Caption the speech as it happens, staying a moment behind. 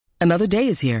Another day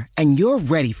is here, and you're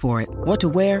ready for it. What to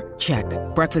wear? Check.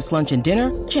 Breakfast, lunch, and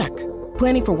dinner? Check.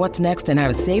 Planning for what's next and how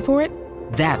to save for it?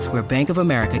 That's where Bank of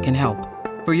America can help.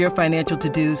 For your financial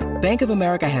to-dos, Bank of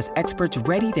America has experts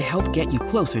ready to help get you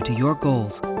closer to your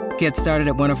goals. Get started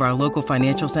at one of our local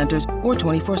financial centers or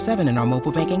 24/7 in our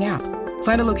mobile banking app.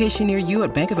 Find a location near you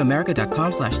at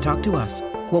bankofamerica.com/talktous.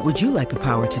 What would you like the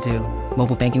power to do?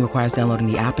 Mobile banking requires downloading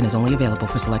the app and is only available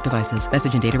for select devices.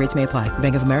 Message and data rates may apply.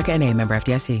 Bank of America N.A., member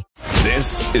FDIC.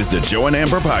 This is the Joe and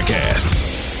Amber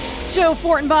Podcast. Joe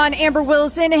Fortenbaugh, Amber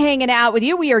Wilson hanging out with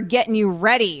you. We are getting you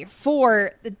ready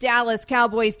for the Dallas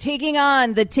Cowboys taking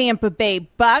on the Tampa Bay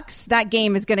Bucs. That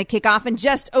game is going to kick off in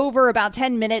just over about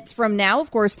 10 minutes from now, of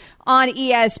course, on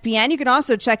ESPN. You can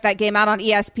also check that game out on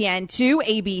ESPN2,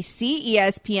 ABC,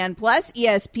 ESPN+,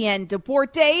 ESPN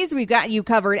Deportes. We've got you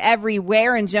covered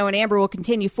everywhere, and Joe and Amber will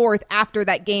continue forth after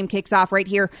that game kicks off right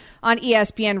here on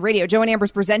ESPN Radio. Joe and Amber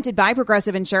is presented by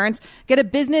Progressive Insurance. Get a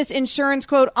business insurance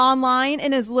quote online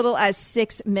in as little as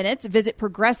 6 minutes. Visit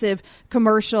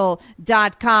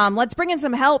progressivecommercial.com. Let's bring in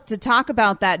some help to talk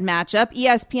about that matchup.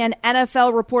 ESPN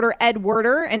NFL reporter Ed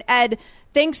Werder. And Ed,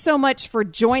 thanks so much for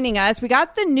joining us. We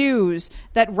got the news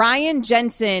that Ryan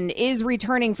Jensen is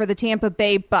returning for the Tampa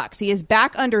Bay Bucs. He is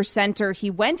back under center.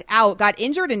 He went out, got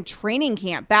injured in training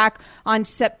camp back on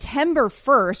September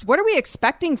 1st. What are we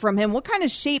expecting from him? What kind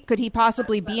of shape could he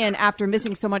possibly be in after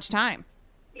missing so much time?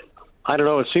 I don't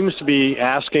know. It seems to be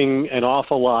asking an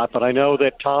awful lot, but I know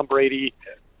that Tom Brady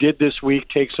did this week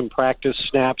take some practice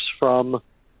snaps from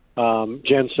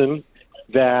Jensen,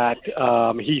 that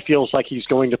he feels like he's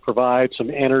going to provide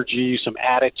some energy, some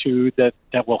attitude that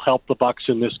will help the Bucs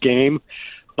in this game.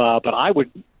 But I would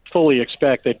fully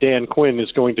expect that Dan Quinn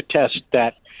is going to test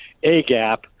that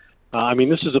A-gap.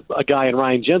 This is a guy in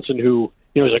Ryan Jensen who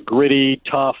is a gritty,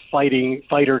 tough,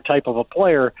 fighter type of a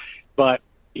player, but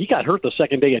he got hurt the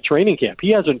second day at training camp.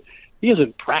 He hasn't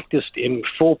practiced in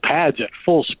full pads at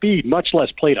full speed, much less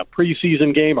played a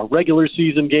preseason game, a regular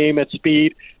season game at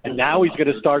speed, and now he's going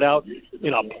to start out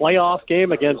in a playoff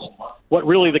game against what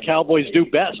really the Cowboys do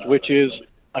best, which is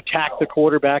attack the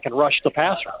quarterback and rush the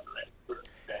passer.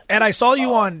 And I saw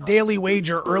you on Daily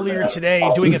Wager earlier today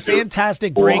doing a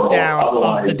fantastic breakdown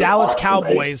of the Dallas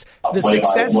Cowboys, the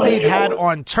success they've had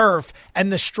on turf,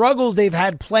 and the struggles they've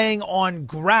had playing on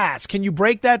grass. Can you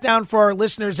break that down for our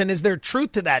listeners, and is there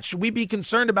truth to that? Should we be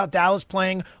concerned about Dallas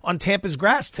playing on Tampa's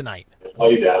grass tonight?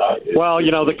 Well,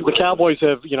 the Cowboys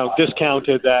have,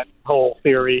 discounted that whole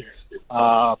theory,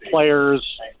 players,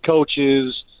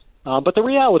 coaches, but the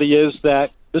reality is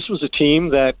that this was a team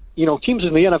that, teams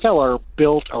in the NFL are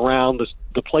built around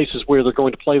the places where they're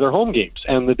going to play their home games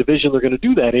and the division they're going to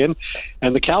do that in.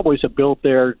 And the Cowboys have built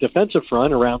their defensive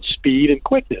front around speed and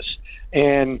quickness.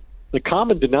 And the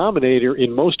common denominator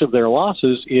in most of their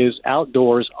losses is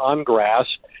outdoors on grass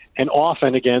and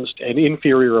often against an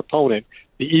inferior opponent,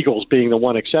 the Eagles being the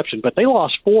one exception. But they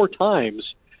lost 4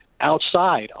 times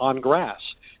outside on grass.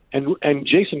 And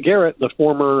Jason Garrett, the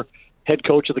former head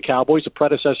coach of the Cowboys, a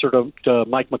predecessor to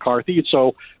Mike McCarthy, and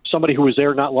so somebody who was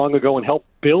there not long ago and helped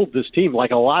build this team.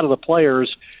 Like a lot of the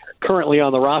players currently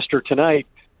on the roster tonight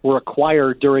were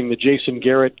acquired during the Jason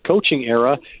Garrett coaching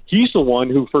era. He's the one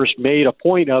who first made a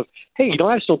point of, hey,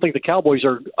 I just don't think the Cowboys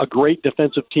are a great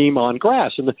defensive team on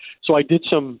grass. And so I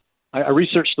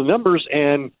researched the numbers,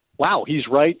 and wow, he's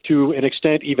right to an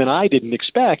extent even I didn't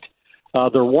expect.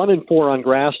 They're 1-4 on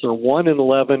grass. They're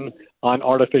 1-11 on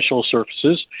artificial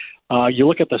surfaces. You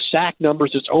look at the sack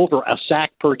numbers, it's over a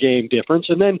sack per game difference.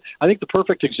 And then I think the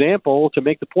perfect example to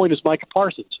make the point is Micah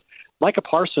Parsons. Micah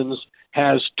Parsons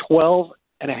has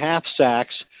 12.5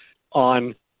 sacks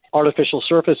on artificial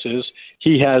surfaces.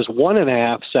 He has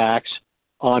 1.5 sacks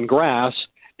on grass,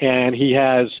 and he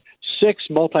has 6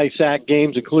 multi-sack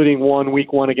games, including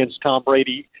week one against Tom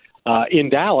Brady in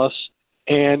Dallas.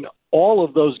 And all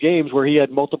of those games where he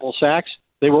had multiple sacks,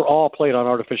 they were all played on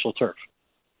artificial turf.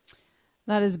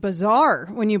 That is bizarre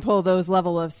when you pull those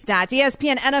level of stats.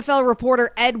 ESPN NFL reporter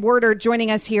Ed Werder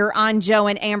joining us here on Joe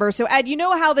and Amber. So, Ed, you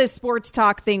know how this sports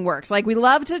talk thing works. Like, we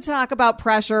love to talk about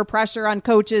pressure on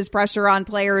coaches, pressure on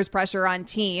players, pressure on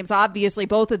teams. Obviously,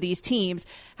 both of these teams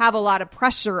have a lot of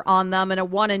pressure on them in a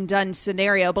one-and-done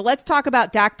scenario. But let's talk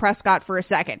about Dak Prescott for a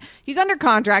second. He's under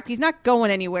contract. He's not going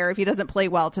anywhere if he doesn't play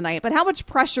well tonight. But how much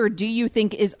pressure do you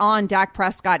think is on Dak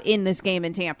Prescott in this game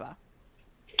in Tampa?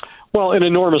 Well, an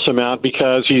enormous amount,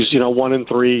 because he's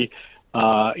 1-3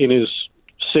 in his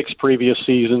 6 previous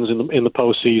seasons in the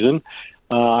postseason.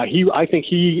 I think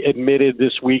he admitted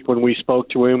this week when we spoke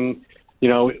to him,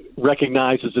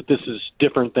 recognizes that this is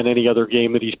different than any other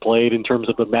game that he's played in terms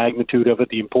of the magnitude of it,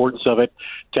 the importance of it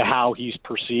to how he's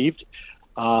perceived.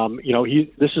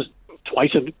 This is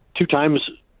two times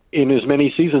in as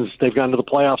many seasons they've gone to the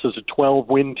playoffs as a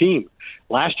 12-win team.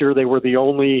 Last year, they were the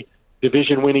only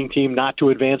division-winning team not to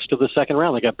advance to the second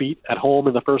round. They got beat at home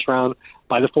in the first round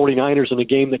by the 49ers in a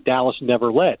game that Dallas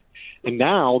never led. And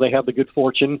now they have the good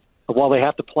fortune of, while they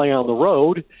have to play on the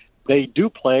road, they do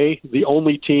play the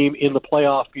only team in the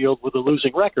playoff field with a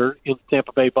losing record in the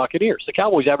Tampa Bay Buccaneers. The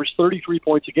Cowboys average 33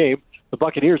 points a game. The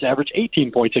Buccaneers average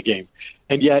 18 points a game.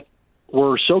 And yet,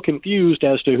 we're so confused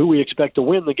as to who we expect to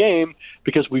win the game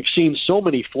because we've seen so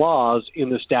many flaws in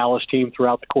this Dallas team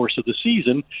throughout the course of the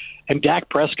season. And Dak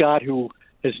Prescott, who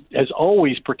has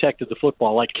always protected the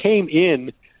football, came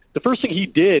in, the first thing he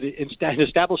did in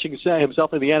establishing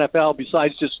himself in the NFL,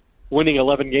 besides just winning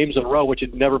 11 games in a row, which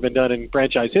had never been done in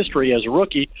franchise history as a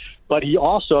rookie, but he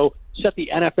also set the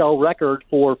NFL record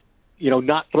for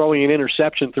not throwing an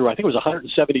interception through, I think it was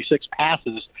 176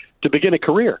 passes to begin a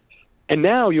career. And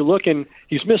now you look, and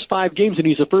he's missed 5 games, and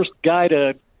he's the first guy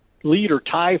to lead or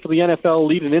tie for the NFL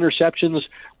lead in interceptions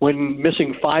when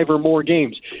missing 5 or more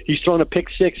games. He's thrown a pick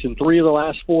 6 in 3 of the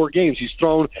last 4 games. He's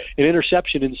thrown an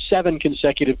interception in 7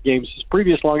 consecutive games. His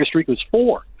previous longest streak was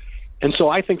 4. And so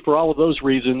I think for all of those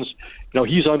reasons,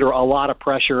 he's under a lot of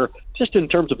pressure just in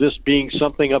terms of this being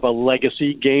something of a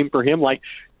legacy game for him.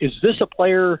 Is this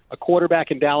a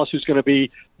quarterback in Dallas who's going to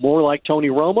be more like Tony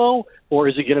Romo, or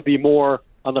is he going to be more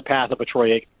on the path of a Troy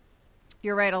Aikman?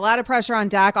 You're right. A lot of pressure on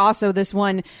Dak. Also, this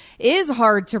one is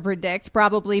hard to predict,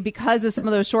 probably because of some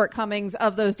of those shortcomings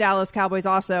of those Dallas Cowboys.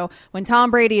 Also, when Tom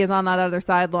Brady is on that other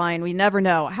sideline, we never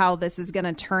know how this is going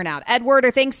to turn out. Ed Werder,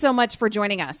 thanks so much for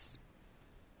joining us.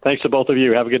 Thanks to both of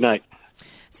you. Have a good night.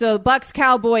 So Bucs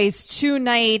Cowboys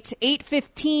tonight,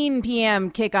 8:15 p.m.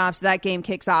 kickoff. So that game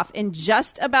kicks off in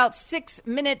just about 6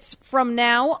 minutes from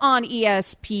now on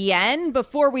ESPN.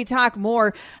 Before we talk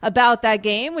more about that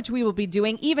game, which we will be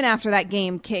doing even after that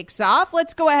game kicks off,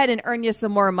 let's go ahead and earn you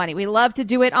some more money. We love to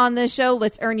do it on this show.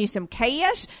 Let's earn you some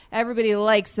cash. Everybody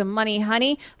likes some money,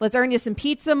 honey. Let's earn you some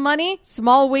pizza money.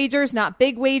 Small wagers, not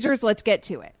big wagers. Let's get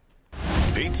to it.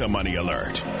 Pizza money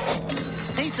alert.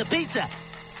 Pizza.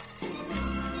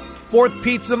 Fourth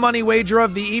pizza money wager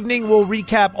of the evening. We'll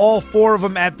recap all 4 of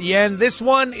them at the end. This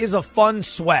one is a fun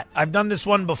sweat. I've done this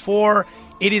one before.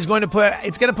 It's going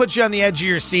to put you on the edge of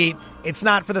your seat. It's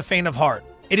not for the faint of heart.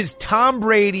 It is Tom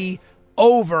Brady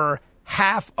over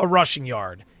half a rushing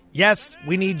yard. Yes,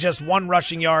 we need just 1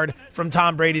 rushing yard from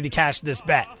Tom Brady to cash this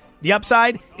bet. The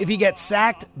upside, if he gets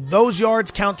sacked, those yards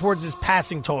count towards his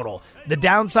passing total. The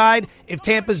downside, if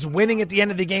Tampa's winning at the end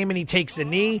of the game and he takes a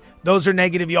knee, those are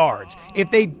negative yards.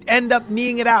 If they end up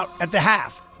kneeing it out at the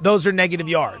half, those are negative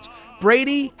yards.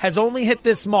 Brady has only hit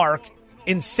this mark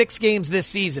in 6 games this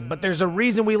season, but there's a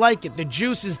reason we like it. The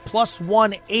juice is plus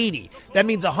 180. That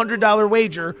means a $100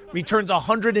 wager returns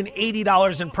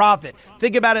 $180 in profit.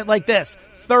 Think about it like this.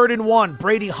 3rd and 1,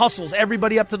 Brady hustles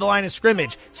everybody up to the line of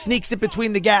scrimmage, sneaks it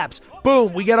between the gaps.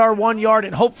 Boom, we get our 1 yard,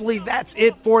 and hopefully that's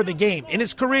it for the game. In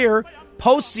his career,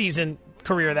 postseason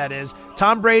career that is,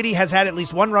 Tom Brady has had at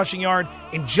least 1 rushing yard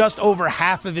in just over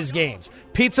half of his games.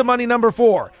 Pizza money number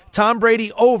 4, Tom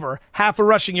Brady over half a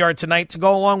rushing yard tonight to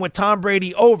go along with Tom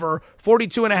Brady over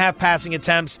 42.5 passing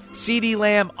attempts, CeeDee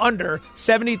Lamb under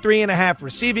 73.5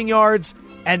 receiving yards,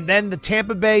 and then the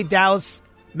Tampa Bay-Dallas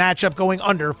matchup going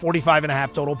under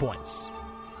 45.5 total points.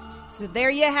 So there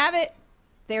you have it.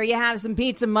 There you have some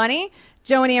pizza money.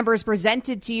 Joe and Amber is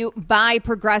presented to you by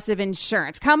Progressive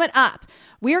Insurance. Coming up,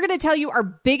 we are going to tell you our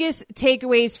biggest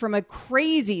takeaways from a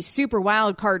crazy super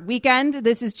wild card weekend.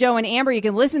 This is Joe and Amber. You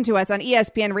can listen to us on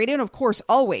ESPN Radio and, of course,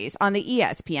 always on the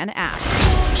ESPN app.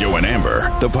 Joe and Amber,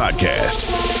 the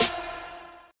podcast.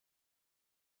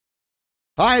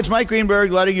 Hi, it's Mike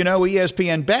Greenberg letting you know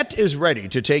ESPN Bet is ready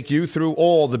to take you through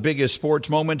all the biggest sports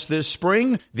moments this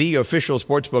spring. The official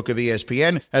sportsbook of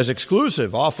ESPN has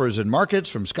exclusive offers and markets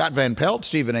from Scott Van Pelt,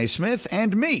 Stephen A. Smith,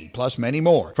 and me, plus many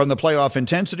more. From the playoff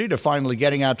intensity to finally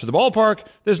getting out to the ballpark,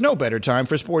 there's no better time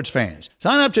for sports fans.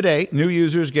 Sign up today. New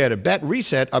users get a bet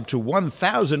reset up to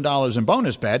 $1,000 in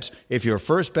bonus bets if your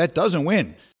first bet doesn't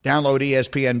win. Download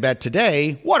ESPN Bet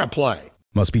today. What a play.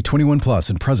 Must be 21 plus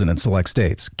and present in select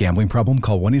states. Gambling problem?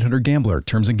 Call 1-800-GAMBLER.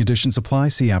 Terms and conditions apply.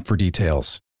 See app for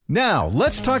details. Now,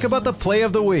 let's talk about the play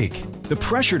of the week. The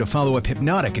pressure to follow up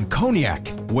Hypnotic and Cognac,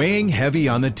 weighing heavy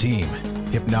on the team.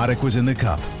 Hypnotic was in the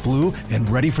cup, blue, and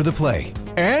ready for the play.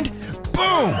 And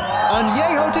boom!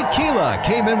 Añejo Tequila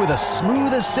came in with a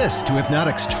smooth assist to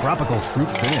Hypnotic's tropical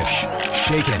fruit finish.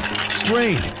 Shaken,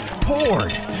 strained,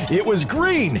 poured. It was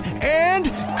green and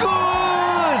good!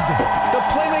 The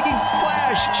playmaking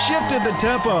splash shifted the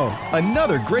tempo.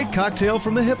 Another great cocktail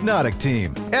from the Hypnotic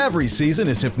team. Every season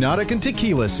is Hypnotic and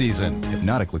Tequila season. If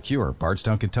Hypnotic Liqueur,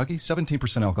 Bardstown, Kentucky,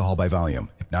 17% alcohol by volume.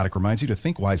 Hypnotic reminds you to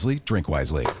think wisely, drink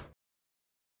wisely.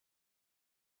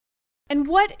 And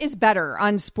what is better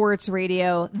on sports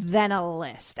radio than a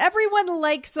list? Everyone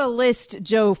likes a list,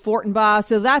 Joe Fortenbaugh,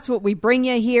 so that's what we bring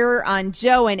you here on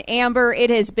Joe and Amber. It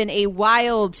has been a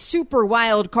wild, super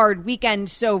wild card weekend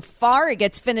so far. It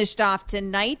gets finished off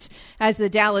tonight as the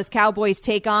Dallas Cowboys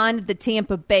take on the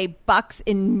Tampa Bay Bucs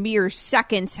in mere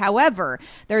seconds. However,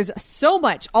 there's so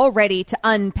much already to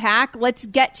unpack. Let's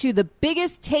get to the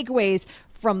biggest takeaways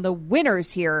from the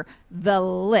winners here, the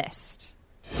list.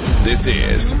 This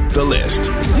is The List.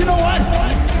 You know what?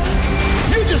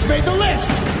 You just made the list.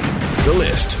 The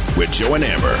List with Joe and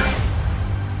Amber.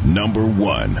 Number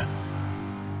 1.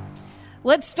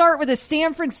 Let's start with the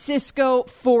San Francisco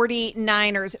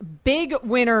 49ers. Big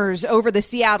winners over the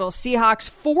Seattle Seahawks,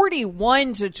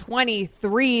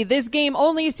 41-23. This game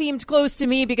only seemed close to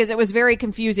me because it was very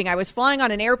confusing. I was flying on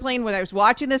an airplane when I was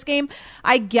watching this game.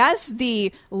 I guess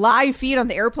the live feed on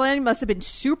the airplane must have been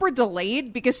super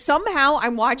delayed because somehow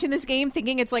I'm watching this game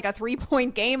thinking it's like a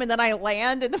 3-point game, and then I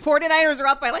land and the 49ers are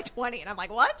up by like 20. And I'm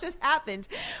like, what just happened?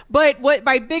 But what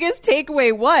my biggest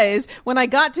takeaway was when I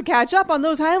got to catch up on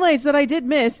those highlights that I did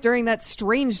miss during that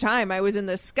strange time I was in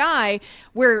the sky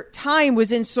where time was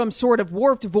in some sort of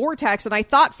warped vortex, and I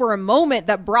thought for a moment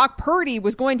that Brock Purdy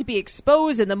was going to be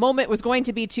exposed and the moment was going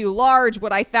to be too large.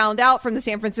 What I found out from the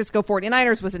San Francisco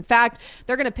 49ers was, in fact,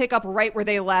 they're going to pick up right where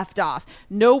they left off.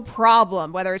 No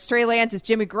problem. Whether it's Trey Lance, it's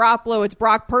Jimmy Garoppolo, it's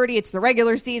Brock Purdy, it's the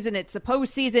regular season, it's the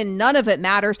postseason, none of it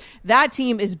matters. That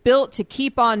team is built to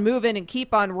keep on moving and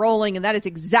keep on rolling, and that is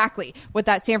exactly what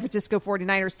that San Francisco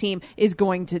 49ers team is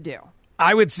going to do.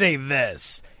 I would say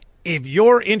this. If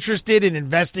you're interested in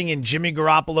investing in Jimmy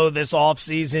Garoppolo this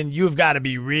offseason, you've got to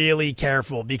be really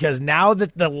careful because now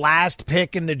that the last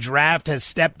pick in the draft has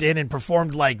stepped in and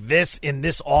performed like this in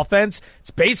this offense,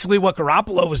 it's basically what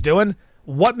Garoppolo was doing.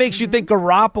 What makes you think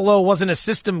Garoppolo wasn't a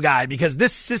system guy? Because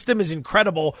this system is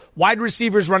incredible. Wide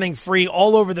receivers running free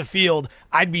all over the field.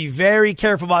 I'd be very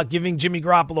careful about giving Jimmy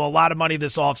Garoppolo a lot of money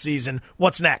this offseason.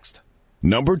 What's next?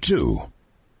 Number 2.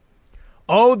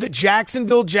 Oh, the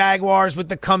Jacksonville Jaguars with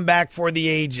the comeback for the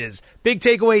ages. Big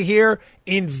takeaway here,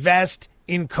 invest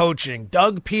in coaching.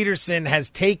 Doug Peterson has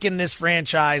taken this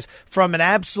franchise from an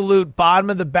absolute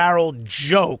bottom-of-the-barrel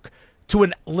joke to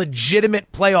a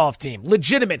legitimate playoff team.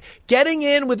 Legitimate. Getting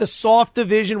in with a soft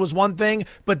division was one thing,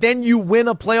 but then you win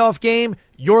a playoff game,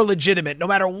 you're legitimate. No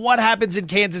matter what happens in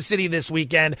Kansas City this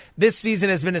weekend, this season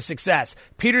has been a success.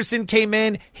 Peterson came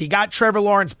in. He got Trevor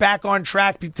Lawrence back on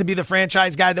track to be the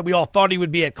franchise guy that we all thought he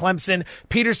would be at Clemson.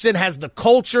 Peterson has the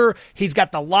culture. He's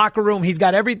got the locker room. He's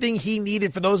got everything he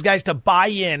needed for those guys to buy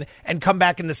in and come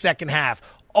back in the second half.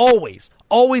 Always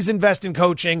invest in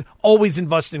coaching, always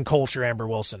invest in culture, Amber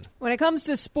Wilson. When it comes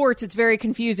to sports, it's very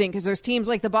confusing because there's teams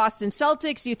like the Boston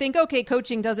Celtics. You think, okay,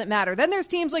 coaching doesn't matter. Then there's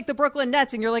teams like the Brooklyn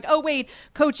Nets, and you're like, oh, wait,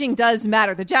 coaching does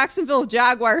matter. The Jacksonville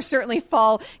Jaguars certainly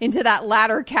fall into that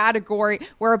latter category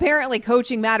where apparently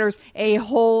coaching matters a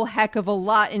whole heck of a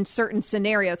lot in certain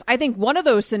scenarios. I think one of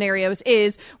those scenarios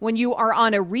is when you are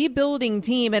on a rebuilding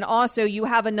team and also you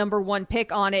have a number 1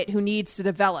 pick on it who needs to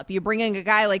develop. You bring in a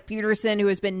guy like Peterson who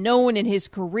has been known in his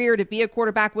career to be a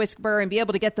quarterback whisperer and be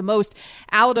able to get the most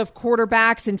out of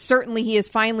quarterbacks, and certainly he is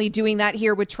finally doing that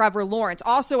here with Trevor Lawrence.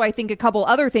 Also, I think a couple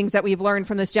other things that we've learned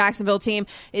from this Jacksonville team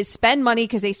is spend money,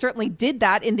 because they certainly did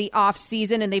that in the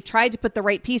offseason, and they've tried to put the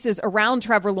right pieces around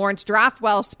Trevor Lawrence. Draft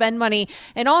well, spend money,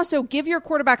 and also give your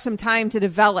quarterback some time to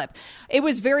develop. It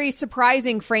was very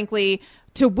surprising, frankly,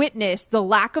 to witness the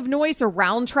lack of noise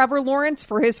around Trevor Lawrence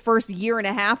for his first year and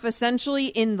a half, essentially,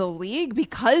 in the league,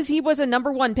 because he was a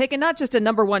number 1 pick, and not just a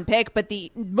number 1 pick, but the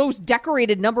most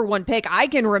decorated number 1 pick I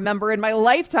can remember in my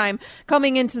lifetime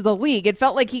coming into the league. It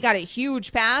felt like he got a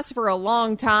huge pass for a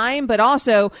long time, but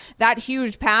also that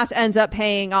huge pass ends up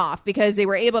paying off because they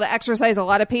were able to exercise a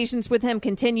lot of patience with him,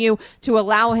 continue to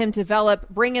allow him to develop,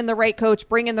 bring in the right coach,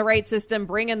 bring in the right system,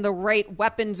 bring in the right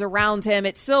weapons around him.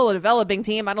 It's still a developing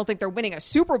team. I don't think they're winning a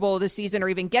Super Bowl this season or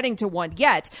even getting to one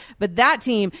yet, but that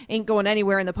team ain't going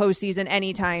anywhere in the postseason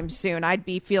anytime soon. I'd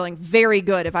be feeling very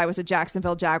good if I was a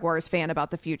Jacksonville Jaguars fan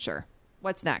about the future.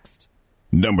 What's next?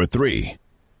 Number 3.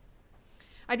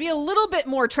 I'd be a little bit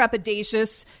more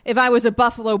trepidatious if I was a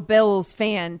Buffalo Bills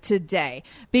fan today,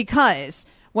 because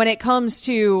when it comes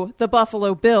to the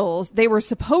Buffalo Bills, they were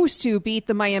supposed to beat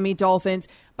the Miami Dolphins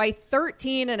by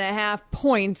 13.5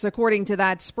 points, according to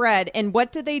that spread. And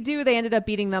what did they do? They ended up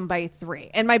beating them by 3.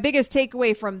 And my biggest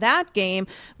takeaway from that game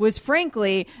was,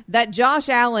 frankly, that Josh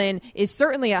Allen is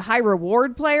certainly a high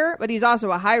reward player, but he's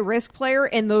also a high risk player.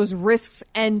 And those risks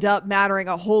end up mattering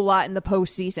a whole lot in the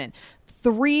postseason.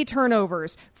 3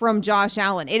 turnovers from Josh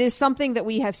Allen. It is something that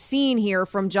we have seen here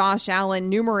from Josh Allen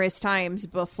numerous times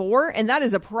before, and that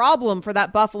is a problem for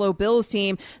that Buffalo Bills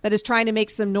team that is trying to make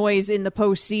some noise in the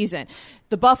postseason.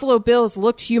 The Buffalo Bills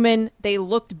looked human. They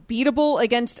looked beatable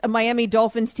against a Miami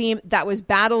Dolphins team that was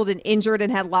battled and injured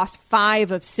and had lost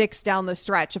 5 of 6 down the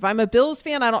stretch. If I'm a Bills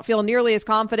fan, I don't feel nearly as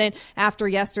confident after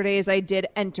yesterday as I did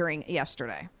entering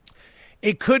yesterday.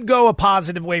 It could go a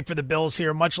positive way for the Bills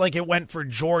here, much like it went for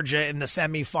Georgia in the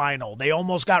semifinal. They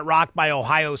almost got rocked by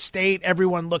Ohio State.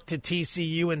 Everyone looked to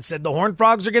TCU and said the Horned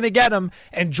Frogs are going to get them,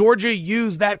 and Georgia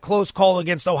used that close call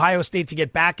against Ohio State to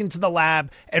get back into the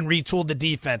lab and retool the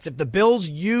defense. If the Bills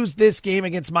use this game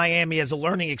against Miami as a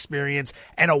learning experience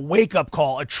and a wake-up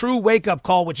call, a true wake-up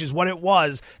call, which is what it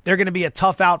was, they're going to be a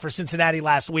tough out for Cincinnati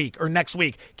next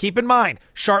week. Keep in mind,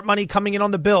 sharp money coming in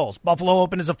on the Bills. Buffalo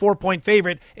opened as a 4-point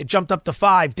favorite. It jumped up to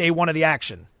 5 day 1 of the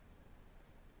action.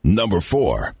 Number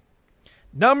 4,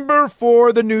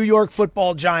 the New York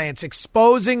Football Giants,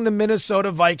 exposing the Minnesota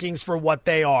Vikings for what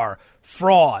they are.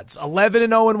 Frauds.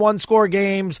 11-0 in one-score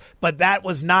games, but that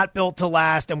was not built to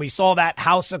last, and we saw that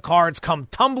house of cards come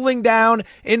tumbling down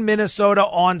in Minnesota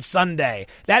on Sunday.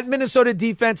 That Minnesota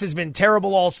defense has been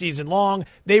terrible all season long.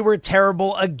 They were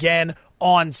terrible again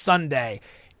on Sunday.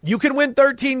 You can win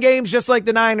 13 games just like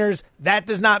the Niners. That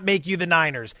does not make you the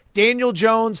Niners. Daniel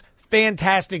Jones,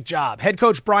 fantastic job. Head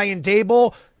coach Brian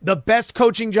Daboll, the best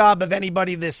coaching job of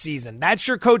anybody this season. That's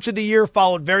your coach of the year,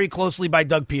 followed very closely by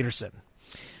Doug Peterson.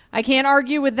 I can't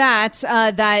argue with that,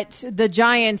 that the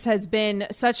Giants has been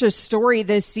such a story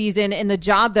this season in the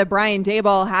job that Brian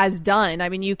Daboll has done. I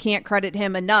mean, you can't credit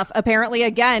him enough. Apparently,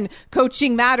 again,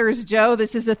 coaching matters, Joe.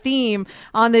 This is a theme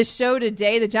on this show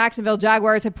today. The Jacksonville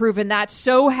Jaguars have proven that.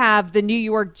 So have the New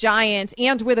York Giants.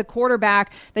 And with a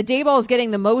quarterback that Daboll is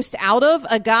getting the most out of,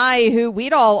 a guy who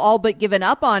we'd all but given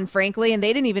up on, frankly, and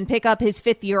they didn't even pick up his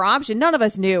 5th-year option. None of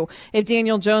us knew if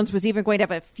Daniel Jones was even going to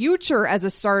have a future as a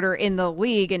starter in the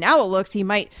league. And now it looks he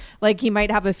might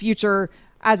have a future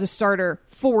as a starter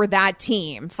for that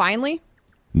team. Finally,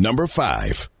 number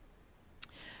 5.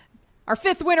 Our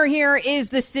 5th winner here is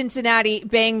the Cincinnati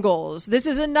Bengals. This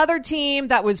is another team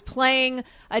that was playing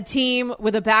a team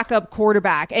with a backup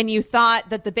quarterback, and you thought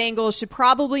that the Bengals should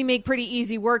probably make pretty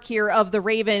easy work here of the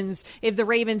Ravens if the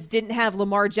Ravens didn't have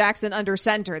Lamar Jackson under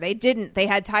center. They didn't. They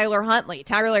had Tyler Huntley.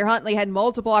 Tyler Huntley had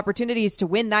multiple opportunities to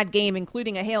win that game,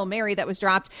 including a Hail Mary that was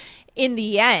dropped in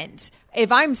the end.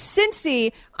 If I'm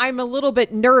Cincy, I'm a little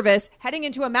bit nervous heading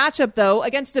into a matchup, though,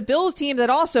 against a Bills team that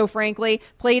also, frankly,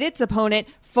 played its opponent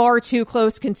far too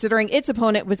close, considering its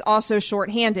opponent was also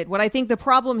shorthanded. What I think the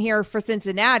problem here for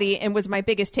Cincinnati, and was my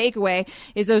biggest takeaway,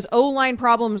 is those O-line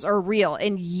problems are real.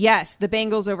 And yes, the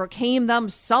Bengals overcame them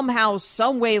somehow,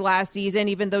 some way last season,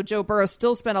 even though Joe Burrow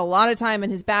still spent a lot of time in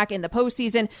his back in the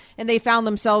postseason, and they found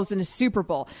themselves in a Super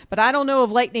Bowl. But I don't know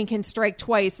if lightning can strike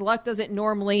twice. Luck doesn't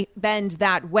normally bend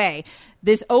that way.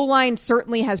 This O-line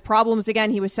certainly has problems again.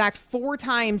 He was sacked 4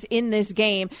 times in this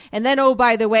game. And then, oh,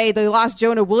 by the way, they lost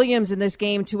Jonah Williams in this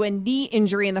game to a knee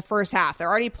injury in the first half. They're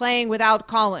already playing without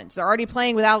Collins. They're already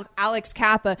playing without Alex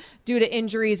Kappa due to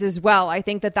injuries as well. I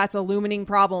think that that's a looming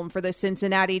problem for the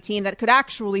Cincinnati team that could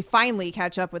actually finally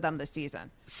catch up with them this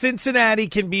season. Cincinnati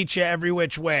can beat you every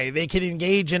which way. They can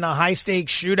engage in a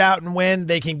high-stakes shootout and win.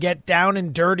 They can get down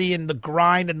and dirty in the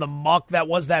grind and the muck that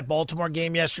was that Baltimore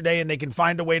game yesterday, and they can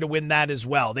find a way to win that as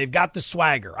well. They've got the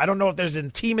swagger. I don't know if there's a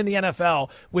team in the NFL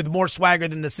with more swagger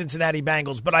than the Cincinnati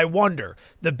Bengals, but I wonder,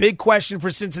 the big question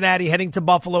for Cincinnati heading to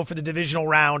Buffalo for the divisional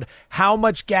round, how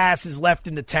much gas is left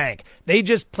in the tank? They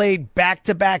just played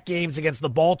back-to-back games against the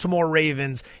Baltimore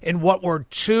Ravens in what were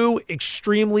 2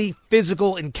 extremely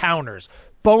physical encounters.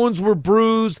 Bones were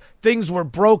bruised, things were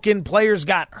broken, players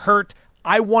got hurt.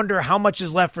 I wonder how much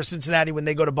is left for Cincinnati when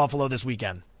they go to Buffalo this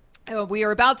weekend. We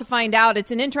are about to find out.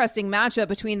 It's an interesting matchup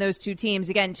between those 2 teams.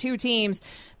 Again, 2 teams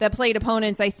that played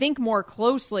opponents, I think, more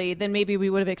closely than maybe we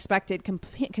would have expected,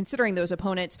 considering those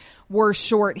opponents were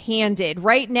shorthanded.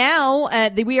 Right now,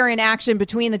 we are in action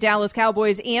between the Dallas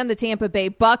Cowboys and the Tampa Bay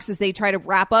Bucs as they try to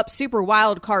wrap up Super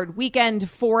Wild Card weekend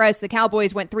for us. The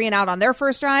Cowboys went 3-and-out on their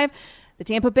first drive. The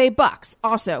Tampa Bay Bucs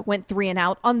also went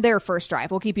 3-and-out on their first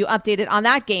drive. We'll keep you updated on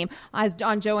that game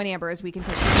on Joe and Amber as we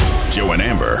continue. Joe and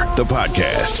Amber, the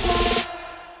podcast.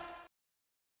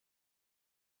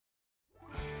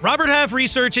 Robert Half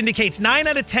research indicates 9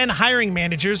 out of 10 hiring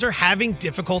managers are having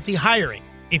difficulty hiring.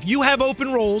 If you have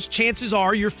open roles, chances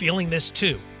are you're feeling this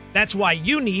too. That's why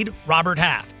you need Robert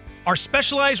Half. Our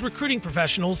specialized recruiting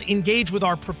professionals engage with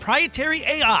our proprietary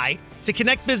AI to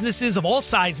connect businesses of all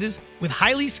sizes with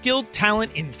highly skilled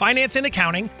talent in finance and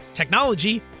accounting,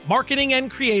 technology, marketing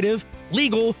and creative,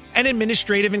 legal, and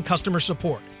administrative and customer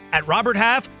support. At Robert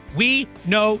Half, we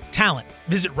know talent.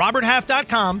 Visit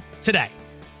roberthalf.com today.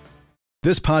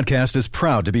 This podcast is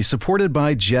proud to be supported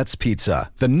by Jets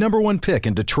Pizza, the #1 pick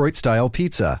in Detroit-style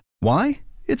pizza. Why?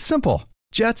 It's simple.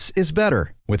 Jets is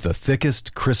better. With the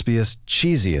thickest, crispiest,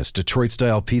 cheesiest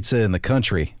Detroit-style pizza in the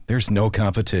country, there's no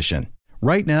competition.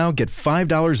 Right now, get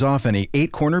 $5 off any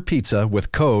 8-corner pizza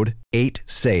with code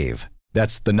 8SAVE.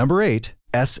 That's the number 8,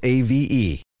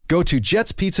 SAVE. Go to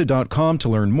jetspizza.com to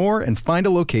learn more and find a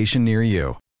location near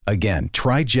you. Again,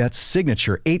 try Jet's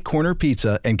signature 8-corner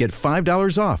pizza and get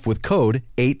 $5 off with code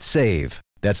 8SAVE.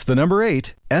 That's the number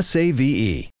 8,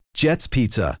 SAVE. Jet's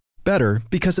Pizza. Better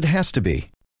because it has to be.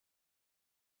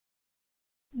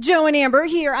 Joe and Amber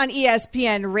here on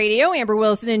ESPN Radio. Amber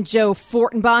Wilson and Joe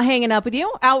Fortenbaugh hanging out with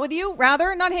you.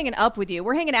 Not hanging up with you.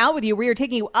 We're hanging out with you. We are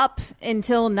taking you up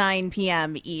until 9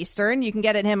 p.m. Eastern. You can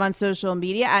get at him on social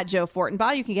media at Joe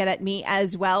Fortenbaugh. You can get at me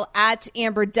as well at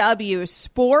Amber W.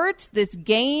 Sport. This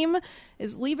game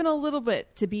is leaving a little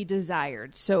bit to be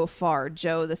desired so far,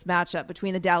 Joe, this matchup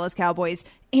between the Dallas Cowboys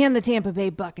and the Tampa Bay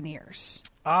Buccaneers.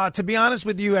 To be honest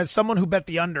with you, as someone who bet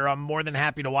the under, I'm more than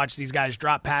happy to watch these guys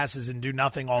drop passes and do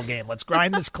nothing all game. Let's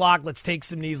grind this clock. Let's take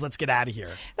some knees. Let's get out of here.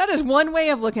 That is one way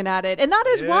of looking at it. And that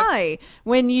is why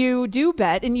when you do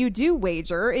bet and you do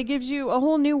wager, it gives you a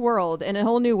whole new world and a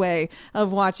whole new way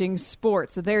of watching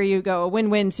sports. So there you go. A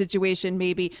win-win situation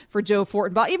maybe for Joe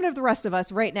Fortenbaugh, even if the rest of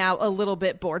us right now a little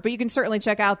bit bored. But you can certainly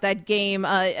check out that game,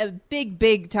 a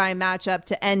big time matchup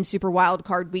to end Super Wild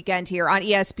Card Weekend here on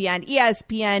ESPN,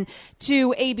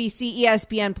 ESPN2, ABC,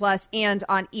 ESPN Plus, and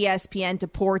on ESPN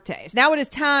Deportes. Now it is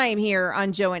time here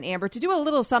on Joe and Amber to do a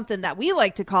little something that we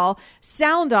like to call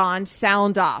sound on,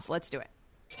 sound off. Let's do it.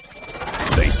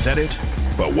 They said it,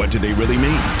 but what did they really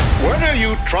mean? What are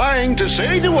you trying to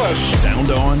say to us?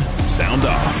 Sound on, sound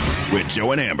off with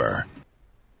Joe and Amber.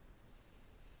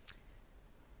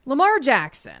 Lamar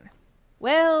Jackson.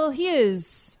 Well, he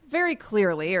is very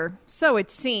clearly, or so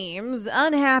it seems,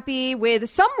 unhappy with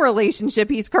some relationship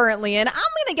he's currently in. I'm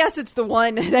going to guess it's the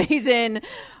one that he's in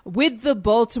with the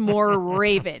Baltimore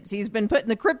Ravens. He's been putting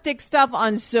the cryptic stuff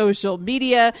on social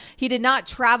media. He did not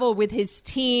travel with his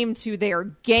team to their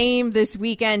game this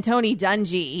weekend. Tony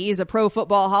Dungy, he's a Pro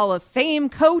Football Hall of Fame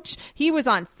coach. He was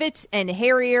on Fitz and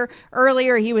Harrier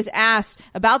earlier. He was asked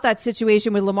about that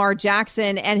situation with Lamar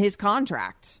Jackson and his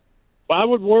contract. I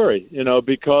would worry,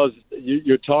 because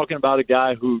you're talking about a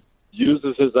guy who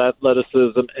uses his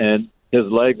athleticism and his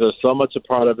legs are so much a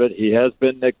part of it. He has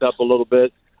been nicked up a little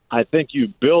bit. I think you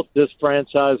built this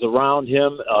franchise around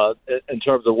him in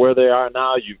terms of where they are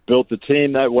now. You've built the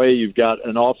team that way. You've got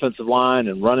an offensive line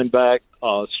and running back,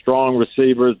 strong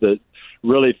receivers that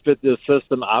really fit this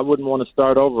system. I wouldn't want to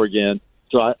start over again.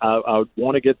 So I would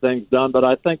want to get things done, but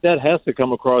I think that has to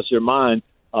come across your mind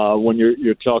when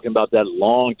you're talking about that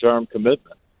long-term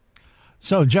commitment.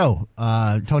 So, Joe,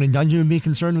 Tony Dungy would be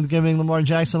concerned with giving Lamar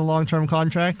Jackson a long-term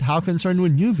contract. How concerned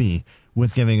would you be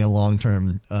with giving a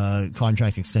long-term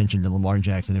contract extension to Lamar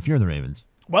Jackson if you're the Ravens?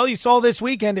 Well, you saw this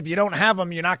weekend, if you don't have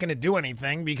him, you're not going to do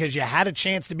anything because you had a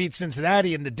chance to beat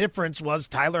Cincinnati, and the difference was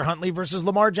Tyler Huntley versus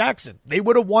Lamar Jackson. They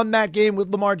would have won that game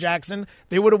with Lamar Jackson.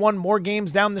 They would have won more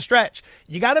games down the stretch.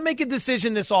 You got to make a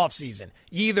decision this offseason.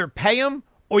 You either pay him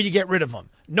or you get rid of him.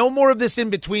 No more of this in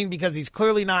between because he's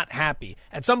clearly not happy.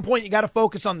 At some point, you got to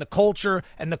focus on the culture,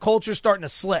 and the culture's starting to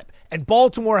slip. And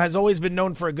Baltimore has always been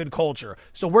known for a good culture.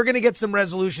 So we're going to get some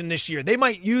resolution this year. They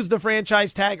might use the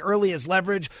franchise tag early as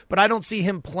leverage, but I don't see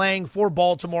him playing for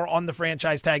Baltimore on the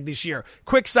franchise tag this year.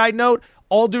 Quick side note,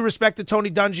 all due respect to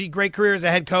Tony Dungy, great career as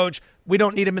a head coach. We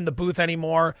don't need him in the booth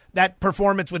anymore. That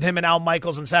performance with him and Al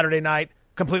Michaels on Saturday night,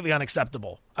 completely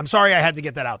unacceptable. I'm sorry I had to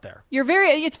get that out there.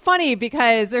 It's funny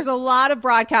because there's a lot of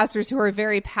broadcasters who are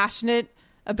very passionate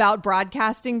about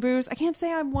broadcasting booths. I can't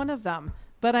say I'm one of them,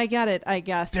 but I get it, I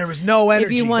guess. There was no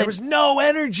energy. There was no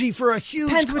energy for a huge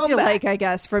Depends comeback. what you like, I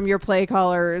guess, from your play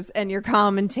callers and your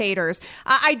commentators.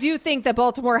 I do think that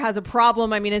Baltimore has a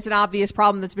problem. I mean, it's an obvious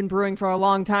problem that's been brewing for a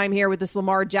long time here with this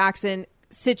Lamar Jackson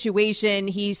situation.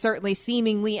 He certainly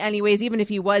seemingly anyways, even if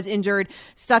he was injured,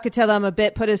 stuck it to them a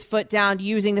bit, put his foot down,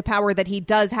 using the power that he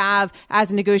does have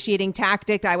as a negotiating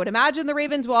tactic. I would imagine the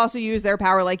Ravens will also use their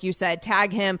power, like you said,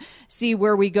 tag him, see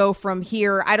where we go from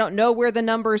here. I don't know where the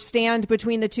numbers stand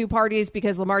between the two parties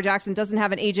because Lamar Jackson doesn't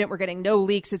have an agent. We're getting no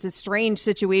leaks. It's a strange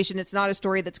situation. It's not a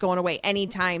story that's going away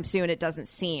anytime soon, it doesn't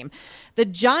seem. The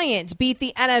Giants beat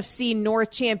the NFC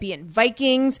North champion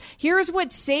Vikings. Here's what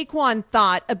Saquon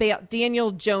thought about Daniel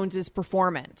Jones's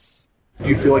performance. Do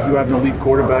you feel like you have an elite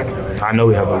quarterback? I know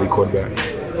we have an elite quarterback.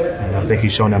 And I think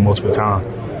he's shown that multiple times.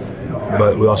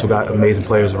 But we also got amazing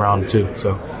players around him too.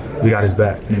 So we got his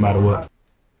back no matter what.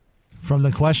 From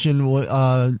the question,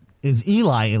 is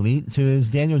Eli elite to is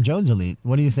Daniel Jones elite?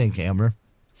 What do you think, Amber?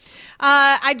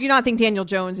 I do not think Daniel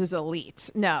Jones is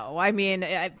elite. No, I mean,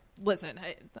 listen,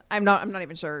 I'm not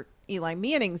even sure Eli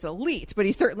Manning's elite, but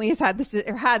he certainly has had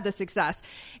the success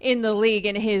in the league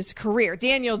in his career.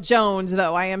 Daniel Jones,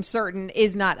 though, I am certain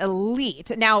is not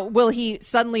elite. Now, will he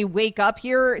suddenly wake up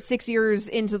here 6 years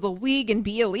into the league and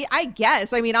be elite? I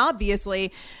guess. I mean,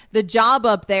 obviously, the job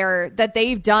up there that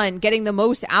they've done, getting the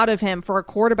most out of him for a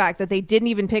quarterback that they didn't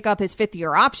even pick up his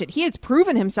fifth-year option. He has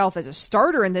proven himself as a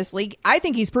starter in this league. I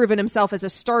think he's proven himself as a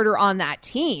starter on that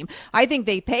team. I think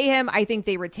they pay him. I think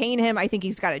they retain him. I think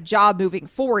he's got a job moving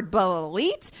forward. But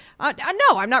elite? No,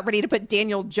 I'm not ready to put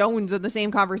Daniel Jones in the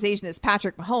same conversation as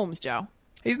Patrick Mahomes, Joe.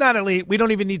 He's not elite. We don't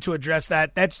even need to address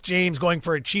that. That's James going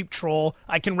for a cheap troll.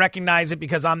 I can recognize it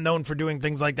because I'm known for doing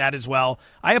things like that as well.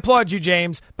 I applaud you,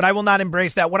 James, but I will not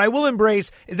embrace that. What I will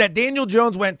embrace is that Daniel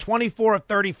Jones went 24 of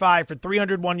 35 for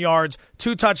 301 yards,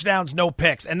 2 touchdowns, no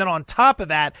picks. And then on top of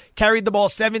that, carried the ball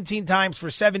 17 times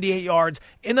for 78 yards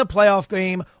in a playoff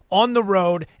game on the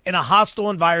road in a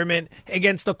hostile environment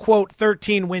against the, quote,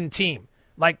 13-win team.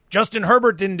 Like, Justin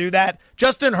Herbert didn't do that.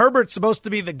 Justin Herbert's supposed to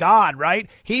be the god, right?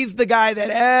 He's the guy that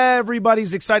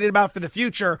everybody's excited about for the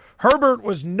future. Herbert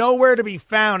was nowhere to be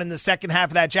found in the second half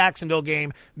of that Jacksonville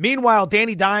game. Meanwhile,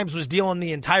 Danny Dimes was dealing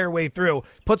the entire way through.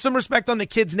 Put some respect on the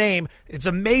kid's name. It's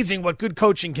amazing what good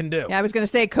coaching can do. Yeah, I was going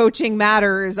to say coaching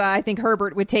matters. I think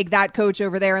Herbert would take that coach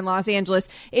over there in Los Angeles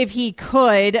if he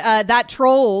could. That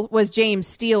troll was James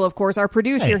Steele, of course, our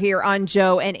producer here on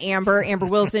Joe and Amber. Amber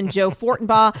Wilson, Joe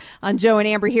Fortenbaugh on Joe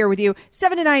and Amber here with you,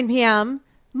 7 to 9 p.m.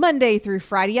 Monday through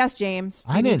Friday. Yes, James.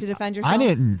 Do you need to defend yourself?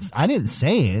 I didn't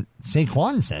say it.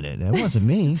 Saquon said it. It wasn't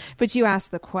me. But you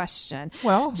asked the question.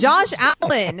 Well, Josh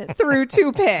Allen threw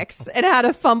 2 picks and had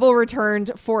a fumble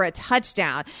returned for a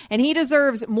touchdown. And he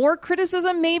deserves more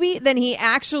criticism maybe than he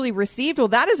actually received. Well,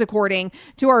 that is according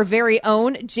to our very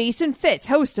own Jason Fitz,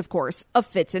 host, of course, of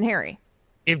Fitz and Harry.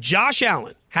 If Josh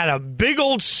Allen had a big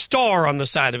old star on the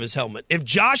side of his helmet, if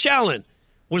Josh Allen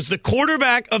was the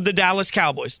quarterback of the Dallas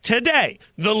Cowboys, today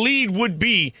the lead would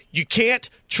be you can't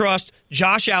trust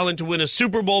Josh Allen to win a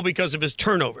Super Bowl because of his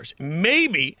turnovers.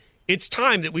 Maybe it's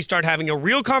time that we start having a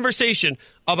real conversation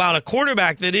about a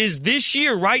quarterback that is this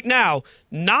year, right now,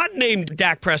 not named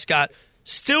Dak Prescott,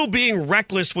 still being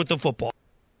reckless with the football.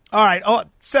 All right. Oh,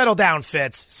 settle down,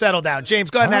 Fitz. Settle down. James,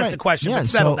 go ahead and ask the question, but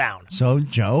settle down. So,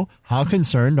 Joe, how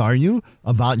concerned are you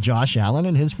about Josh Allen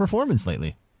and his performance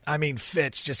lately? I mean,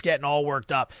 Fitz just getting all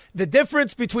worked up. The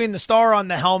difference between the star on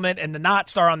the helmet and the not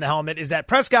star on the helmet is that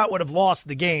Prescott would have lost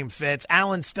the game, Fitz.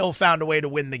 Allen still found a way to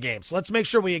win the game. So let's make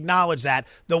sure we acknowledge that.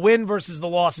 The win versus the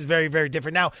loss is very, very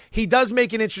different. Now, he does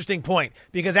make an interesting point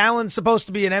because Allen's supposed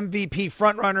to be an MVP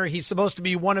frontrunner. He's supposed to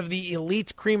be one of the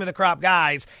elite cream of the crop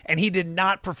guys, and he did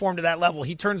not perform to that level.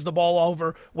 He turns the ball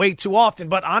over way too often.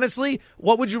 But honestly,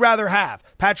 what would you rather have?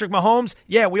 Patrick Mahomes?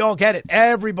 Yeah, we all get it.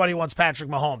 Everybody wants Patrick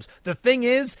Mahomes. The thing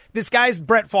is, this guy's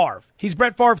Brett Favre. He's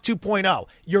Brett Favre 2.0.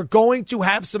 You're going to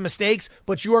have some mistakes,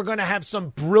 but you are going to have some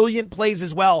brilliant plays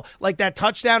as well, like that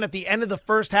touchdown at the end of the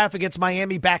first half against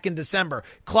Miami back in December.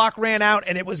 Clock ran out,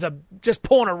 and it was just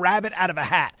pulling a rabbit out of a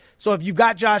hat. So if you've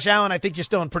got Josh Allen, I think you're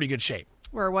still in pretty good shape.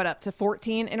 We're up to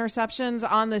 14 interceptions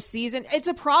on the season. It's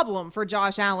a problem for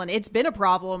Josh Allen. It's been a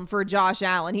problem for Josh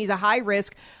Allen. He's a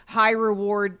high-risk,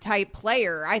 high-reward type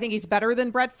player. I think he's better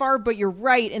than Brett Favre, but you're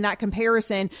right in that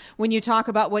comparison when you talk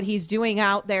about what he's doing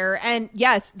out there. And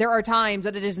yes, there are times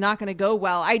that it is not going to go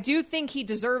well. I do think he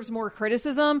deserves more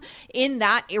criticism in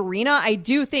that arena. I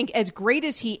do think as great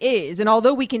as he is, and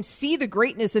although we can see the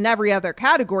greatness in every other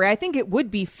category, I think it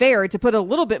would be fair to put a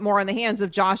little bit more in the hands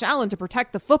of Josh Allen to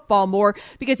protect the football more,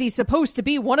 because he's supposed to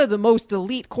be one of the most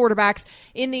elite quarterbacks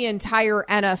in the entire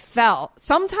NFL.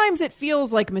 Sometimes it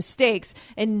feels like mistakes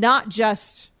and not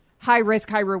just high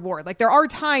risk, high reward. Like there are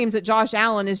times that Josh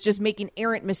Allen is just making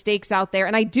errant mistakes out there.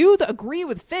 And I do agree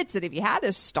with Fitz that if he had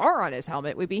a star on his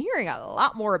helmet, we'd be hearing a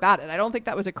lot more about it. I don't think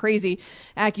that was a crazy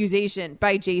accusation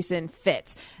by Jason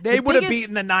Fitz. They would have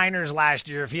beaten the Niners last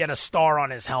year if he had a star on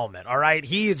his helmet. All right.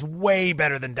 He is way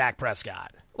better than Dak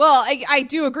Prescott. Well, I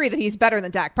do agree that he's better than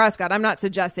Dak Prescott. I'm not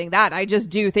suggesting that. I just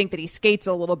do think that he skates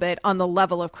a little bit on the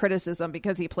level of criticism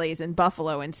because he plays in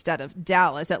Buffalo instead of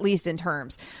Dallas, at least in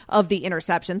terms of the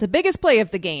interception. The biggest play of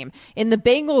the game in the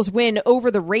Bengals win over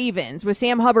the Ravens was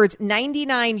Sam Hubbard's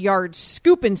 99-yard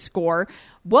scoop and score.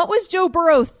 What was Joe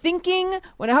Burrow thinking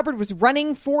when Hubbard was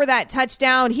running for that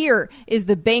touchdown? Here is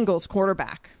the Bengals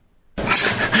quarterback.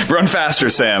 Run faster,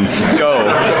 Sam. Go.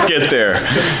 Get there.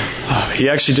 He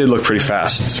actually did look pretty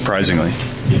fast, surprisingly.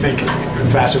 You think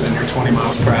faster than your 20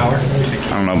 miles per hour? I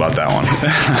don't know about that one.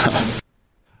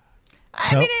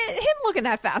 I mean, him looking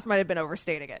that fast might have been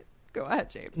overstating it. Go ahead,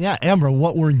 James. Yeah, Amber,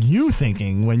 what were you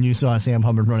thinking when you saw Sam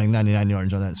Hubbard running 99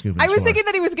 yards on that scoop? I was thinking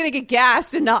that he was going to get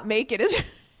gassed and not make it.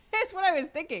 That's what I was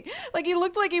thinking. Like, he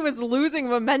looked like he was losing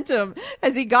momentum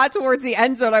as he got towards the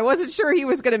end zone. I wasn't sure he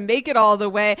was going to make it all the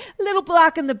way. Little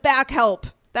block in the back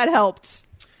that helped.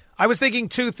 I was thinking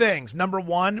two things. Number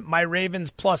one, my Ravens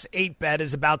 +8 bet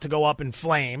is about to go up in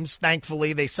flames.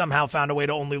 Thankfully, they somehow found a way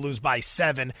to only lose by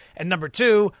 7. And number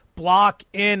two, block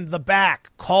in the back.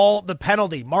 Call the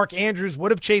penalty. Mark Andrews would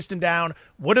have chased him down,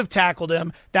 would have tackled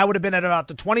him. That would have been at about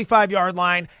the 25-yard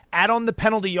line. Add on the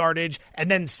penalty yardage, and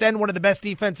then send one of the best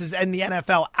defenses in the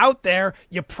NFL out there.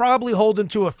 You probably hold him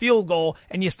to a field goal,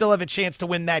 and you still have a chance to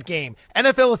win that game.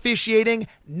 NFL officiating,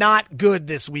 not good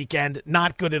this weekend.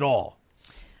 Not good at all.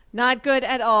 Not good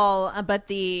at all, but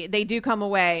they do come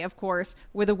away, of course,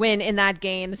 with a win in that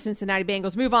game. The Cincinnati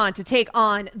Bengals move on to take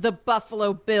on the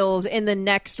Buffalo Bills in the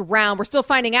next round. We're still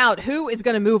finding out who is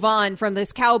going to move on from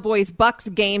this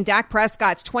Cowboys-Bucs game. Dak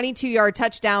Prescott's 22-yard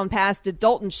touchdown pass to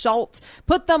Dalton Schultz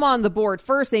put them on the board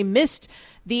first. They missed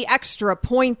the extra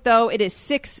point, though. It is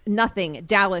 6-0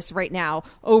 Dallas right now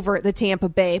over the Tampa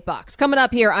Bay Bucs. Coming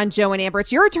up here on Joe and Amber,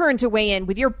 it's your turn to weigh in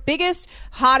with your biggest,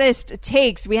 hottest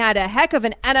takes. We had a heck of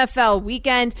an NFL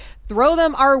weekend. Throw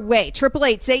them our way.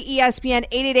 888-SAY-ESPN,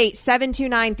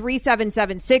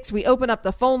 888-729-3776. We open up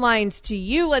the phone lines to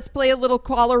you. Let's play a little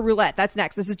caller roulette. That's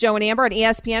next. This is Joe and Amber on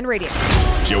ESPN Radio.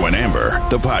 Joe and Amber,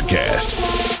 the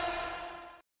podcast.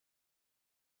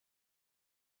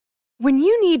 When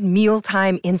you need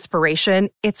mealtime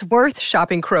inspiration, it's worth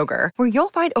shopping Kroger, where you'll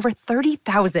find over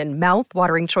 30,000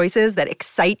 mouth-watering choices that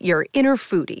excite your inner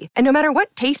foodie. And no matter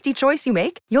what tasty choice you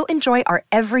make, you'll enjoy our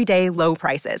everyday low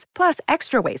prices, plus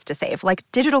extra ways to save, like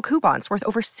digital coupons worth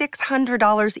over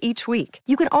 $600 each week.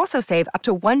 You can also save up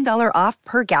to $1 off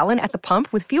per gallon at the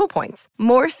pump with fuel points.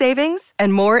 More savings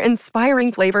and more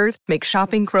inspiring flavors make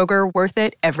shopping Kroger worth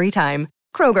it every time.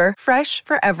 Kroger, fresh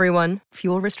for everyone.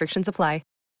 Fuel restrictions apply.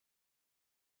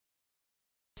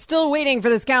 Still waiting for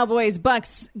this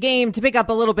Cowboys-Bucs game to pick up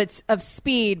a little bit of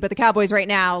speed, but the Cowboys right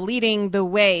now leading the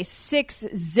way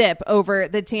 6-0 over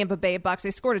the Tampa Bay Bucs.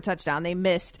 They scored a touchdown. They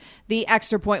missed the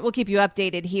extra point. We'll keep you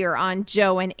updated here on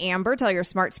Joe and Amber. Tell your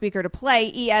smart speaker to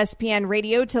play ESPN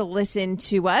Radio to listen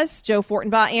to us. Joe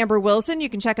Fortenbaugh, Amber Wilson. You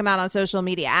can check them out on social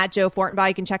media at Joe Fortenbaugh.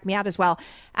 You can check me out as well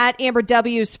at Amber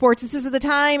W Sports. This is the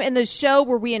time in the show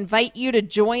where we invite you to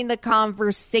join the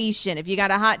conversation. If you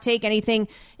got a hot take, anything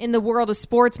in the world of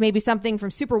sports, maybe something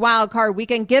from Super Wildcard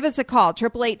Weekend, give us a call.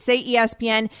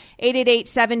 888-SAY-ESPN,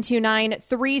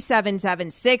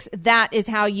 888-729-3776. That is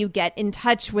how you get in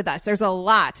touch with us. There's a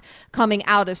lot coming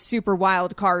out of Super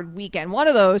Wildcard Weekend. One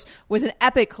of those was an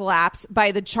epic collapse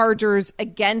by the Chargers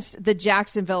against the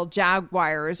Jacksonville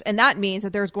Jaguars, and that means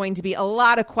that there's going to be a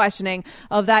lot of questioning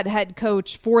of that head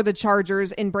coach for the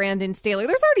Chargers in Brandon Staley.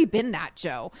 There's already been that,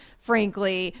 Joe,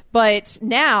 frankly, but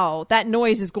now that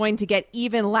noise is going to get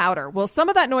even louder. Well, some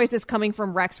of that noise is coming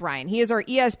from Rex Ryan. He is our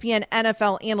ESPN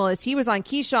NFL analyst. He was on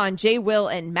Keyshawn, J. Will,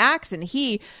 and Max, and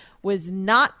he was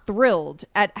not thrilled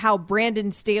at how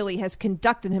Brandon Staley has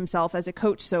conducted himself as a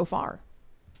coach so far.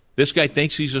 This guy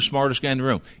thinks he's the smartest guy in the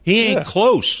room. He ain't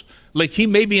close. Like, he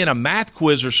may be in a math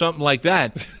quiz or something like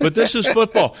that, but this is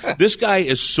football. This guy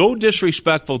is so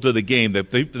disrespectful to the game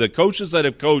that the coaches that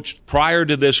have coached prior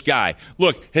to this guy,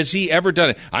 look, has he ever done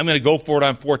it? I'm going to go for it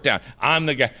on fourth down. I'm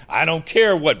the guy. I don't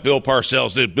care what Bill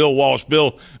Parcells did, Bill Walsh,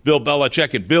 Bill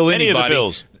Belichick, and Bill anybody. Any of the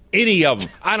Bills. Any of them.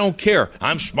 I don't care.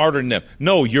 I'm smarter than them.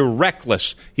 No, you're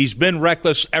reckless. He's been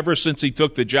reckless ever since he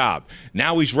took the job.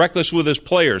 Now he's reckless with his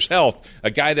players' health.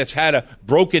 A guy that's had a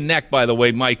broken neck, by the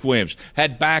way, Mike Williams,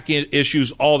 had back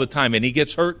issues all the time, and he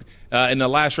gets hurt in the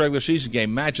last regular season game.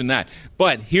 Imagine that.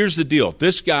 But here's the deal.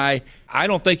 This guy, I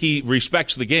don't think he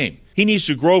respects the game. He needs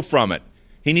to grow from it.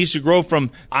 He needs to grow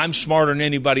from, I'm smarter than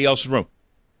anybody else in the room.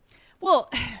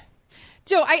 Well,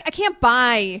 Joe, I can't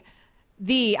buy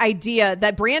the idea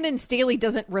that Brandon Staley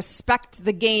doesn't respect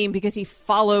the game because he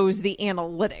follows the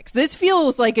analytics. This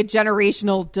feels like a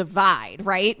generational divide,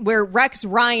 right? Where Rex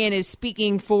Ryan is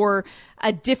speaking for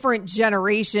a different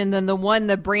generation than the one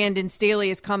that Brandon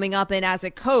Staley is coming up in as a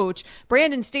coach.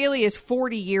 Brandon Staley is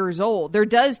 40 years old. There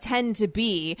does tend to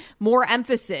be more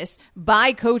emphasis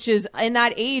by coaches in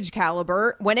that age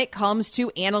caliber when it comes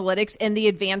to analytics and the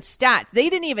advanced stats. They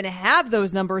didn't even have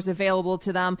those numbers available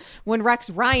to them when Rex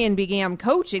Ryan began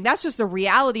coaching. That's just the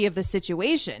reality of the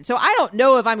situation. So I don't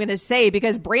know if I'm going to say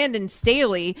because Brandon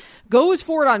Staley goes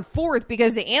for it on fourth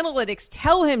because the analytics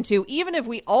tell him to, even if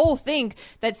we all think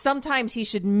that sometimes sometimes he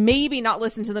should maybe not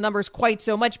listen to the numbers quite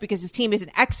so much because his team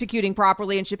isn't executing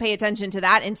properly and should pay attention to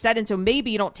that instead. And so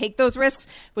maybe you don't take those risks,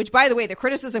 which, by the way, the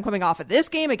criticism coming off of this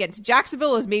game against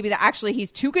Jacksonville is maybe that actually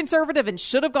he's too conservative and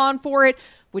should have gone for it,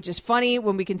 which is funny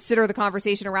when we consider the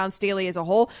conversation around Staley as a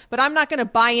whole. But I'm not going to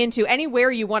buy into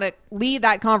anywhere you want to lead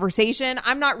that conversation.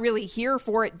 I'm not really here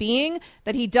for it being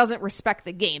that he doesn't respect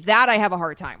the game. That I have a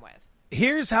hard time with.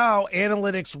 Here's how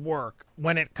analytics work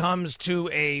when it comes to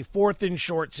a 4th and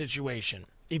short situation.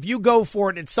 If you go for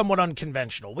it, it's somewhat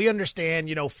unconventional. We understand,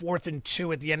 4th and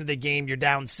 2 at the end of the game, you're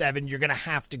down 7, you're going to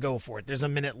have to go for it. There's a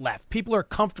minute left. People are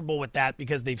comfortable with that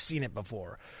because they've seen it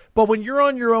before. But when you're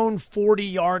on your own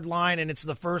 40-yard line and it's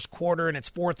the first quarter and it's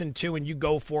 4th and 2 and you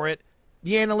go for it,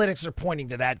 the analytics are pointing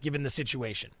to that given the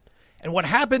situation. And what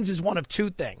happens is one of two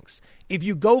things. If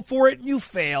you go for it, you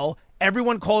fail.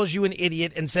 Everyone calls you an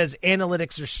idiot and says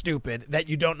analytics are stupid, that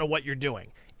you don't know what you're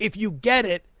doing. If you get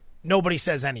it, nobody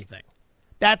says anything.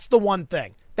 That's the one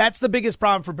thing. That's the biggest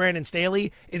problem for Brandon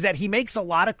Staley, is that he makes a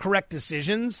lot of correct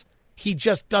decisions. He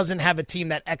just doesn't have a team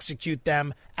that execute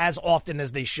them as often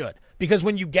as they should. Because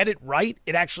when you get it right,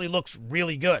 it actually looks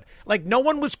really good. Like, no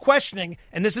one was questioning,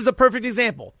 and this is a perfect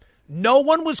example, no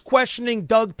one was questioning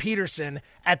Doug Peterson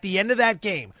at the end of that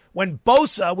game when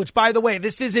Bosa, which, by the way,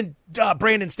 this isn't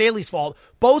Brandon Staley's fault,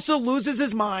 Bosa loses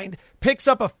his mind, picks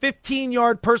up a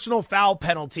 15-yard personal foul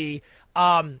penalty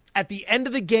at the end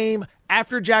of the game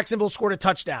after Jacksonville scored a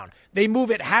touchdown. They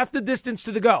move it half the distance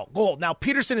to the goal. Now,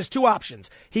 Peterson has two options.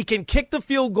 He can kick the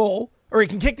field goal, or he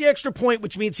can kick the extra point,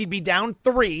 which means he'd be down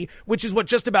 3, which is what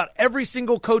just about every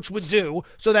single coach would do,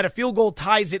 so that a field goal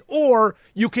ties it. Or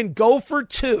you can go for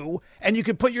 2, and you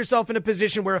can put yourself in a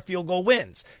position where a field goal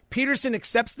wins. Peterson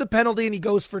accepts the penalty, and he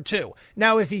goes for 2.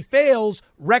 Now, if he fails,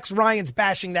 Rex Ryan's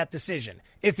bashing that decision.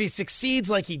 If he succeeds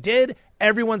like he did,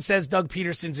 everyone says Doug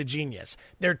Peterson's a genius.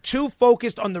 They're too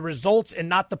focused on the results and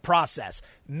not the process.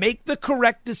 Make the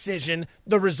correct decision,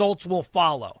 the results will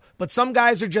follow. But some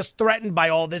guys are just threatened by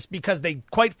all this because they,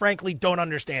 quite frankly, don't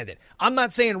understand it. I'm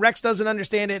not saying Rex doesn't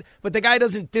understand it, but the guy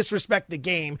doesn't disrespect the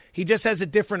game. He just has a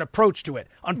different approach to it.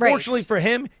 Unfortunately for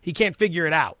him, he can't figure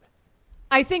it out.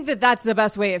 I think that that's the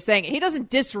best way of saying it. He doesn't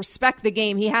disrespect the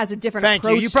game. He has a different approach to it.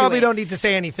 Thank you. You probably don't need to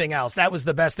say anything else. That was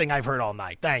the best thing I've heard all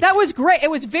night. Thank you. That was great.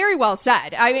 It was very well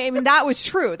said. I mean, that was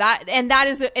true. That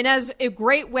is a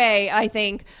great way, I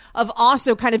think, of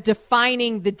also kind of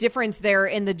defining the difference there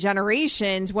in the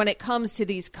generations when it comes to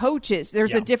these coaches.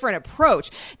 There's a different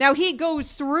approach. Now, he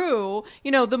goes through,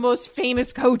 the most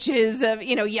famous coaches of,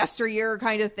 yesteryear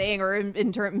kind of thing, or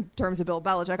in terms of Bill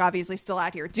Belichick, obviously still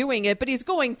out here doing it, but he's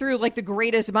going through like the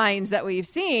greatest minds that we've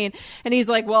seen. And he's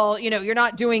like, well, you're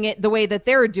not doing it the way that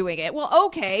they're doing it. Well,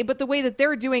 okay, but the way that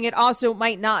they're doing it also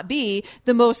might not be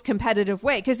the most competitive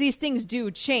way, because these things do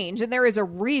change. And there is a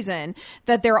reason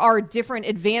that there are different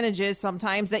advantages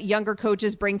sometimes that younger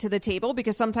coaches bring to the table,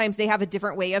 because sometimes they have a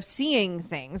different way of seeing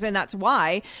things. And that's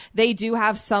why they do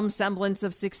have some semblance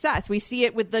of success. We see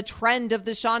it with the trend of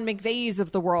the Sean McVays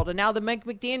of the world and now the Mike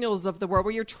McDaniels of the world,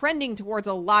 where you're trending towards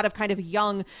a lot of kind of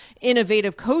young,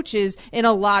 innovative coaches in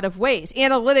a lot of ways.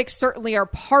 Analytics certainly are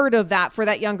part of that for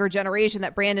that younger generation,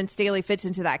 that Brandon Staley fits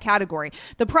into that category.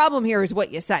 The problem here is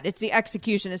what you said. It's the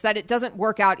execution, is that it doesn't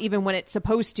work out even when it's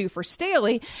supposed to for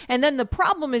Staley. And then the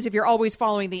problem is, if you're always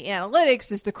following the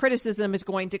analytics, is the criticism is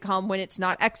going to come when it's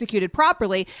not executed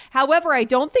properly. However, I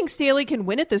don't think Staley can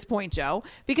win at this point, Joe,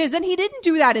 because then he didn't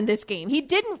do that in this game. He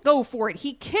didn't go for it.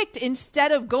 He kicked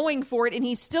instead of going for it, and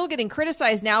he's still getting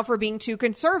criticized now for being too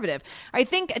conservative. I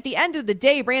think at the end of the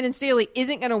day, Brandon Staley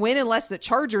isn't going to win unless the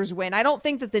Chargers win. I don't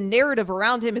think that the narrative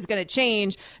around him is going to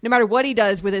change no matter what he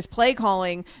does with his play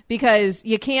calling, because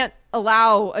you can't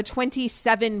allow a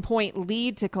 27-point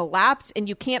lead to collapse, and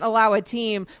you can't allow a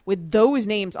team with those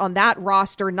names on that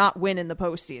roster not win in the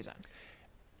postseason.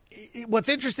 What's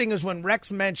interesting is when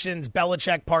Rex mentions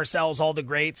Belichick, Parcells, all the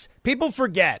greats, people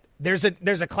forget there's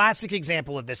a classic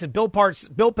example of this. And Bill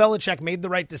Belichick made the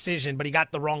right decision, but he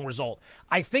got the wrong result.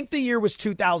 I think the year was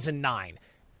 2009.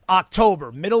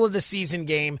 October, middle of the season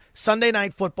game, Sunday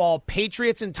Night Football,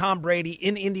 Patriots and Tom Brady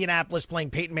in Indianapolis playing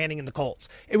Peyton Manning and the Colts.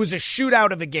 It was a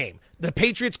shootout of a game. The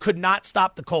Patriots could not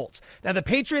stop the Colts. Now, the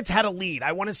Patriots had a lead.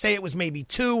 I want to say it was maybe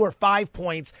 2 or 5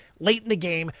 points late in the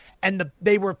game, and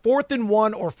they were 4th and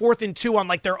 1 or 4th and 2 on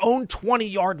like their own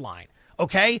 20-yard line.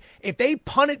 Okay? If they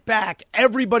punt it back,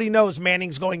 everybody knows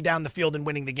Manning's going down the field and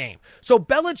winning the game. So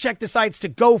Belichick decides to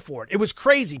go for it. It was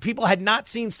crazy. People had not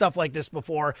seen stuff like this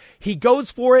before. He goes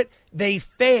for it. They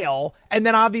fail. And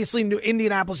then obviously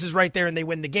Indianapolis is right there and they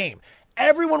win the game.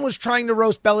 Everyone was trying to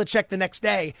roast Belichick the next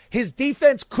day. His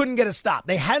defense couldn't get a stop.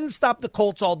 They hadn't stopped the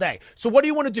Colts all day. So what do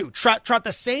you want to do? Trot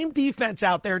the same defense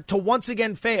out there to once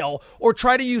again fail, or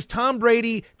try to use Tom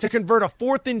Brady to convert a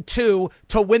 4th and 2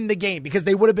 to win the game because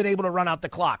they would have been able to run out the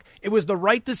clock. It was the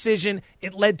right decision.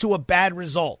 It led to a bad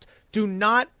result. Do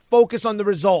not focus on the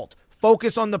result.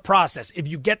 Focus on the process. If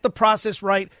you get the process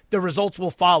right, the results will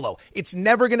follow. It's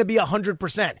never going to be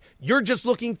 100%. You're just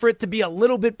looking for it to be a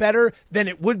little bit better than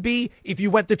it would be if you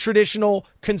went the traditional,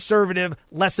 conservative,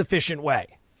 less efficient way.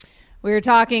 We were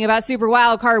talking about Super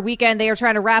Wildcard Weekend. They are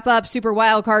trying to wrap up Super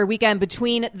Wildcard Weekend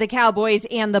between the Cowboys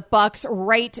and the Bucs.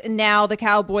 Right now, the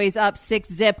Cowboys up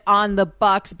 6-0 on the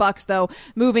Bucs. Bucs, though,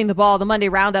 moving the ball. The Monday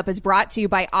Roundup is brought to you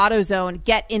by AutoZone.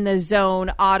 Get in the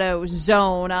zone,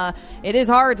 AutoZone. It is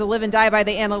hard to live and die by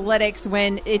the analytics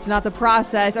when it's not the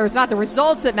process, or it's not the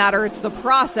results that matter. It's the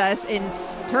process. In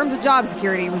terms of job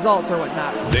security, results are what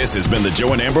matter. This has been the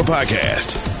Joe and Amber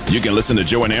Podcast. You can listen to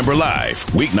Joe and Amber live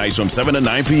weeknights from 7 to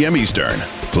 9 p.m. Eastern.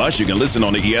 Plus, you can listen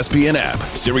on the ESPN app,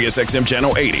 SiriusXM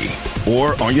Channel 80,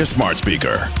 or on your smart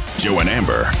speaker. Joe and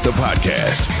Amber, the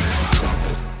podcast.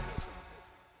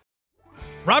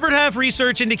 Robert Half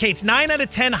research indicates 9 out of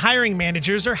 10 hiring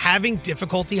managers are having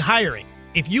difficulty hiring.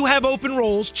 If you have open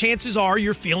roles, chances are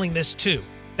you're feeling this too.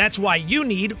 That's why you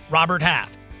need Robert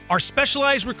Half. Our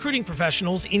specialized recruiting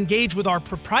professionals engage with our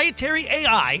proprietary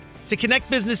AI to connect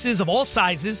businesses of all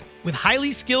sizes with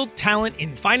highly skilled talent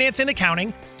in finance and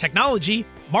accounting, technology,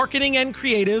 marketing and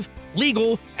creative,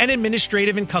 legal, and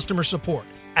administrative and customer support.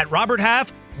 At Robert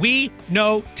Half, we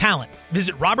know talent.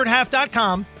 Visit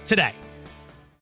roberthalf.com today.